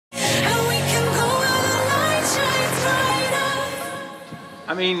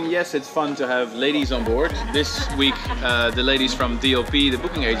I mean, yes, it's fun to have ladies on board. This week, the ladies from DLP, the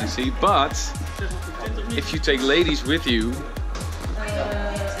booking agency, but if you take ladies with you,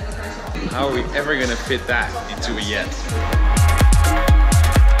 how are we ever gonna fit that into a yacht?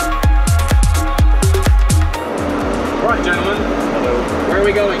 Right, gentlemen. Hello. Where are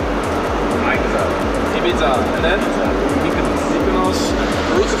we going? Ibiza. Ibiza. And then? Mykonos,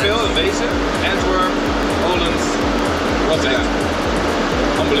 Parookaville, Wezen, Antwerp, Holland, Rotterdam.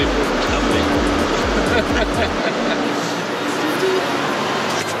 Unbelievable.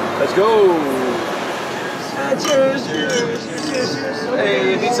 Let's go. Cheers.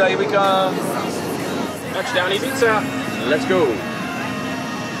 Hey, Ibiza, here we come. Touchdown Ibiza. Let's go.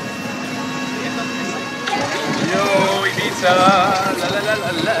 Yo, Ibiza. La la la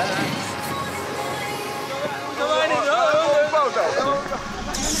la la.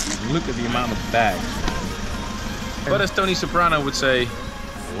 Look at the amount of bags. But as Tony Soprano would say,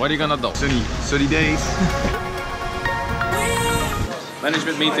 what are you gonna do? Sunny days.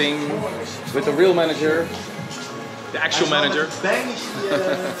 Management meeting with the real manager, the actual manager.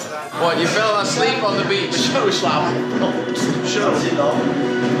 What, you fell asleep on the beach?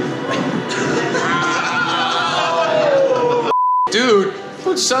 Dude,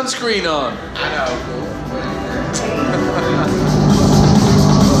 put sunscreen on. I know.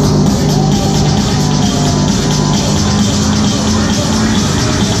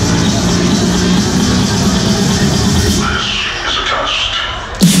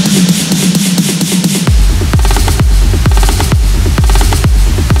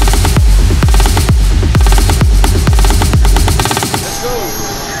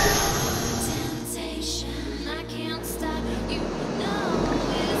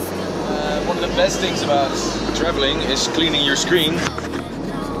 One of the best things about traveling is cleaning your screen. It's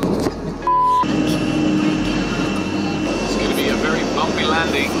going to be a very bumpy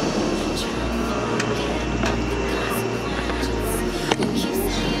landing.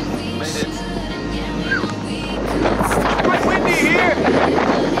 Made it. Quite windy here.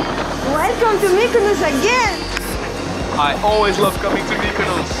 Welcome to Mykonos again. I always love coming to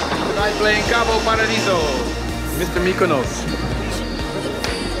Mykonos. Tonight playing Cabo Paradiso. Mr. Mykonos.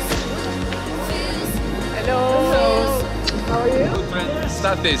 Hello. How are you? Good friend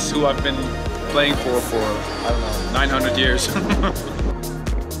Statis, who I've been playing for I don't know, 900 years.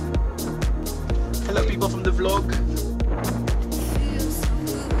 Hello people from the vlog.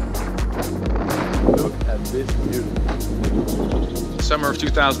 Look at this view. Summer of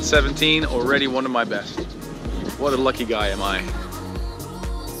 2017, already one of my best. What a lucky guy am I.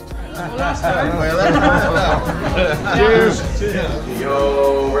 Cheers!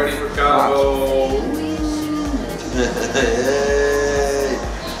 Yo, ready for Cabo.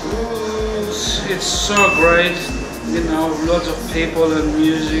 It's so great, you know, lots of people and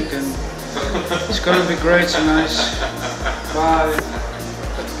music, and it's gonna be great tonight. Bye.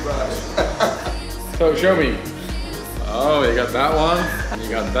 So show me. Oh, you got that one. You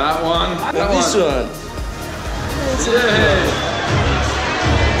got that one. This one. Yeah.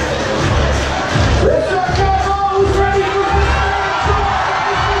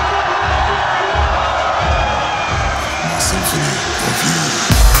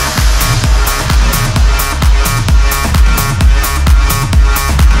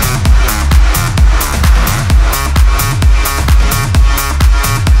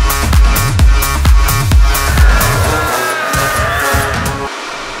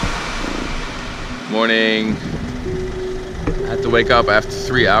 Morning. I had to wake up after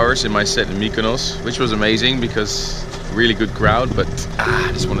 3 hours in my set in Mykonos, which was amazing because really good crowd, but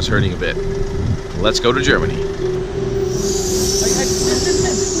this one is hurting a bit. Let's go to Germany.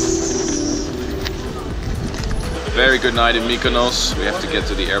 Very good night in Mykonos. We have to get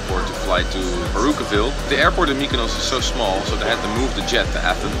to the airport to fly to Parookaville. The airport in Mykonos is so small, so they had to move the jet to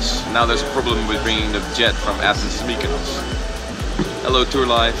Athens. Now there's a problem with bringing the jet from Athens to Mykonos. Hello, Tour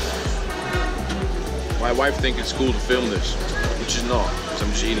Life. My wife thinks it's cool to film this, which is not, because I'm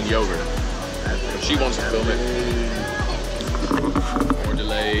just eating yogurt. And she wants to film it. More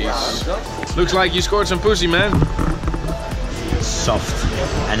delays. Looks like you scored some pussy, man. Soft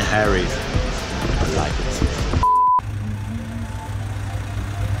and hairy. I like it.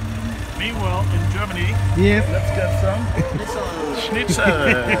 Meanwhile, in Germany, yes. Let's get some Schnitzel.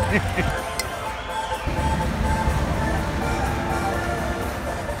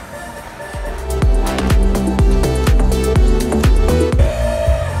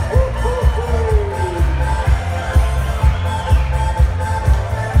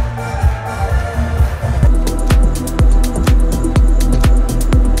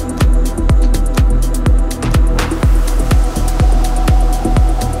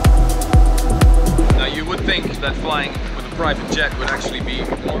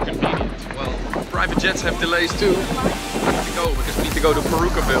 flights have delays too. I have to go because we need to go to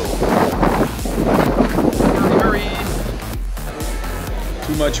Parookaville. Hurry!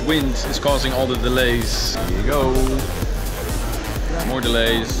 Too much wind is causing all the delays. Here you go. More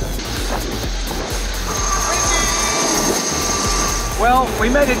delays. Well, we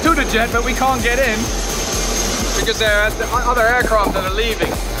made it to the jet, but we can't get in because there are other aircraft that are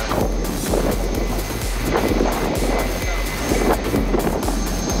leaving.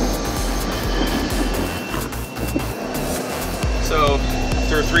 So,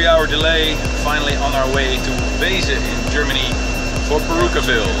 after a 3-hour delay, finally on our way to Ibiza in Germany for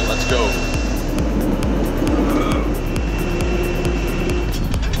Parookaville. Let's go.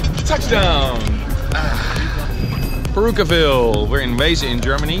 Touchdown! Parookaville. We're in Ibiza in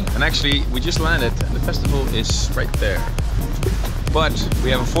Germany, and actually we just landed and the festival is right there. But we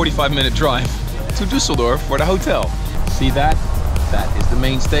have a 45-minute drive to Düsseldorf for the hotel. See that? That is the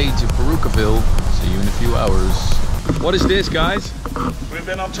main stage of Parookaville. See you in a few hours. What is this, guys? We've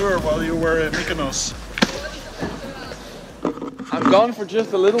been on tour while you were in Mykonos. I'm gone for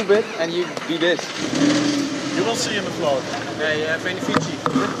just a little bit and you do this. You will see in the vlog. Yeah, benefici.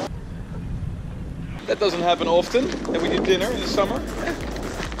 That doesn't happen often, that we do dinner in the summer.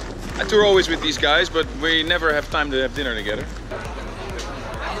 I tour always with these guys, but we never have time to have dinner together.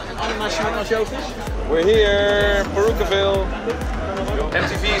 We're here, Parookaville.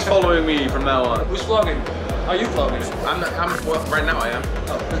 MTV is following me from now on. Who's vlogging? Are you vlogging? Well, right now I am.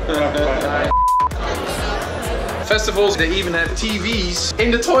 Festivals, they even have TVs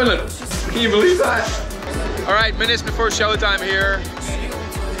in the toilet. Can you believe that? Alright, minutes before showtime here.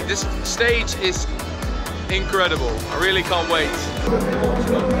 This stage is incredible. I really can't wait.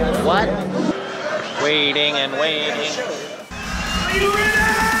 What? Waiting and waiting. Are you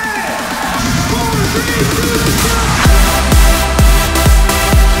ready? 4, 3, 2, 1.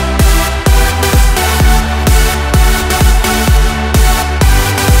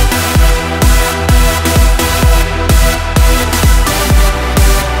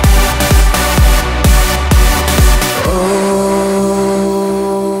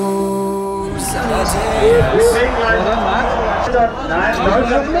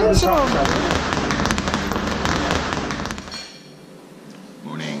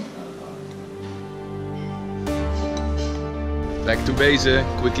 Morning. Back to Ibiza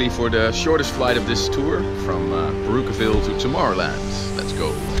quickly for the shortest flight of this tour from Parookaville to Tomorrowland. Let's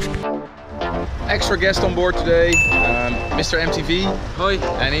go. Extra guest on board today, Mr. MTV. Hoi.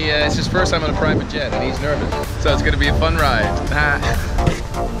 And it's his first time on a private jet and he's nervous. So it's going to be a fun ride.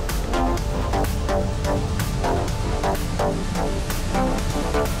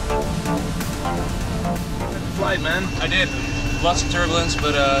 Flight, man. I did. Lots of turbulence,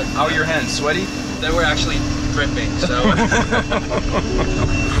 but How are your hands? Sweaty? they were actually dripping, so...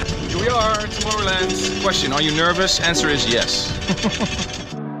 Here we are, Tomorrowland. Question, are you nervous? Answer is yes.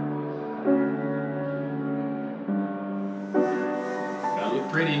 You look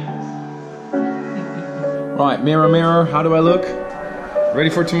pretty. Right, mirror, mirror, how do I look?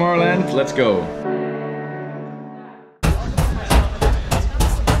 Ready for Tomorrowland? Let's go.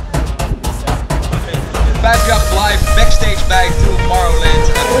 Vijfjacht live backstage bij Tomorrowland.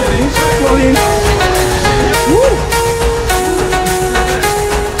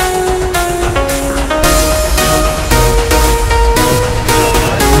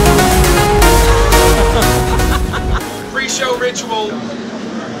 Pre-show ritual.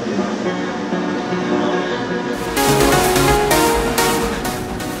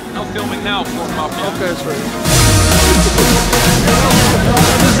 No filming now for Mafia. Okay, that's right.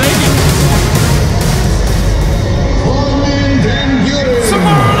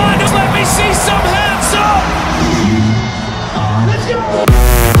 Tomorrowland, just let me see some hands up! Let's go!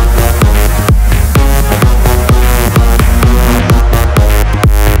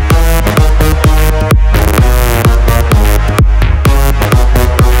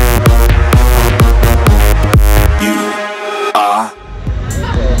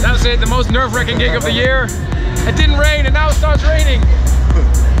 That's it, the most nerve-wracking gig of the year. It didn't rain and now it starts raining.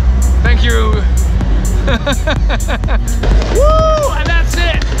 Thank you. Woo! And that's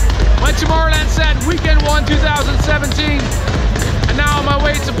it. When Tomorrowland said weekend 1 2017. And now on my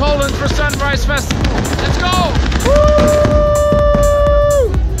way to Poland for Sunrise Festival. Let's go! Woo!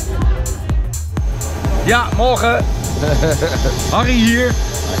 Ja, morgen. Harry hier.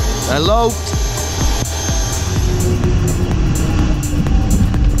 Hij loopt.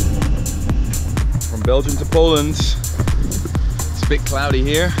 From Belgium to Poland. It's a bit cloudy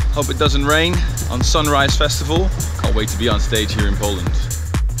here. Hope it doesn't rain on Sunrise Festival. Can't wait to be on stage here in Poland.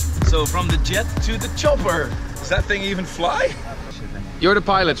 So from the jet to the chopper. Does that thing even fly? You're the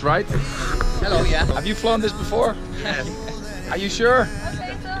pilots, right? Hello, yeah. Have you flown this before? Yes. Are you sure?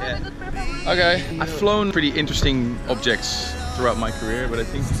 Okay, so have a good performance. Okay. I've flown pretty interesting objects throughout my career, but I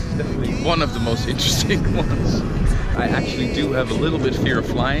think this is definitely one of the most interesting ones. I actually do have a little bit fear of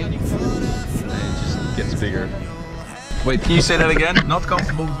flying. It just gets bigger. Wait, can you say that again? Not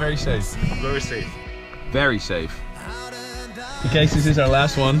comfortable, but very safe. Very safe. Very safe. In case this is our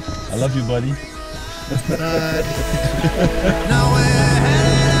last one, I love you, buddy.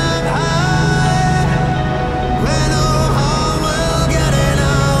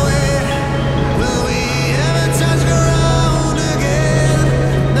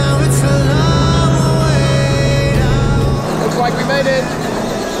 Looks like we made it.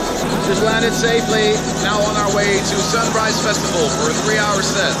 Just landed safely. Now on our way to Sunrise Festival for a 3-hour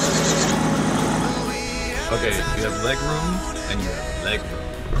set. Okay, you have leg room and you have leg room.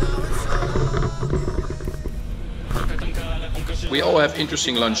 We all have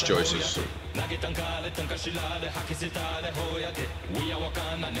interesting lunch choices.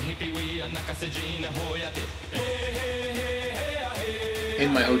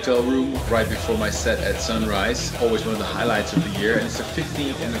 In my hotel room, right before my set at Sunrise, always one of the highlights of the year, and it's the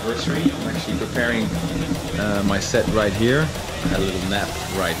 15th anniversary. I'm actually preparing my set right here. I had a little nap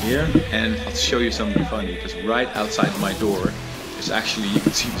right here, and I'll show you something funny, because right outside my door is actually, you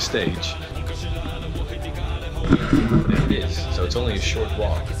can see the stage. There it is. So it's only a short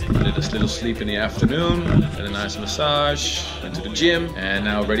walk. I did a little sleep in the afternoon, had a nice massage, went to the gym, and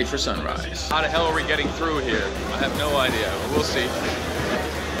now ready for sunrise. How the hell are we getting through here? I have no idea. We'll see.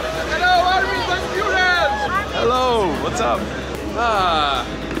 Hello, Armin van Buuren! Hello, what's up?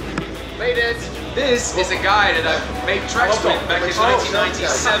 Made it. This is a guy that I made tracks with back in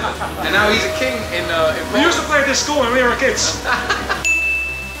 1997, and now he's a king in We used to play at this school when we were kids.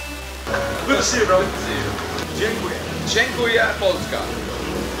 Good to see you, bro. Good to see you. Dziękuję Polska.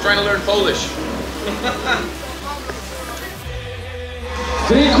 Trying to learn Polish.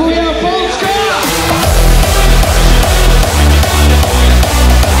 Dziękuję Polska!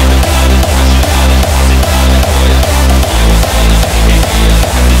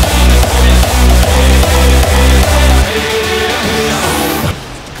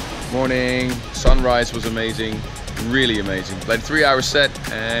 Morning. Sunrise was amazing. Really amazing. Played a 3-hour set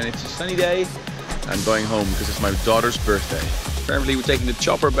and it's a sunny day. I'm going home because it's my daughter's birthday. Apparently we're taking the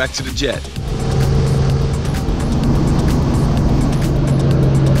chopper back to the jet.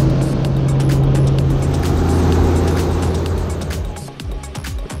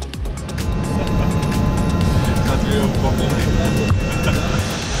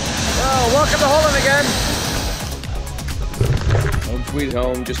 Well, welcome to Holland again. Home sweet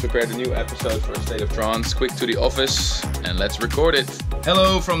home, just prepared a new episode for A State of Trance. Quick to the office and let's record it.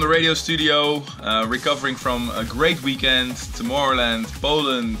 Hello from the radio studio, recovering from a great weekend. Tomorrowland,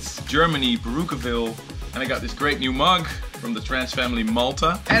 Poland, Germany, Parookaville. And I got this great new mug from the trance family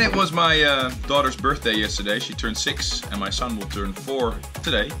Malta. And it was my daughter's birthday yesterday. She turned 6 and my son will turn 4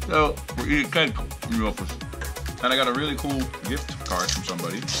 today. So we're eating cake in the office. And I got a really cool gift card from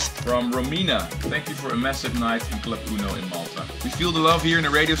somebody. From Romina. Thank you for a massive night in Club Uno in Malta. We feel the love here in the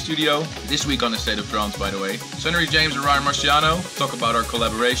radio studio. This week on A State of Trance, by the way. Sunnery James and Ryan Marciano talk about our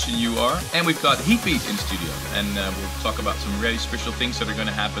collaboration, You Are. And we've got Hï Ibiza in studio. And we'll talk about some really special things that are going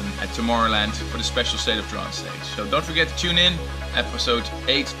to happen at Tomorrowland for the special State of Trance stage. So don't forget to tune in, episode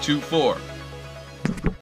 824.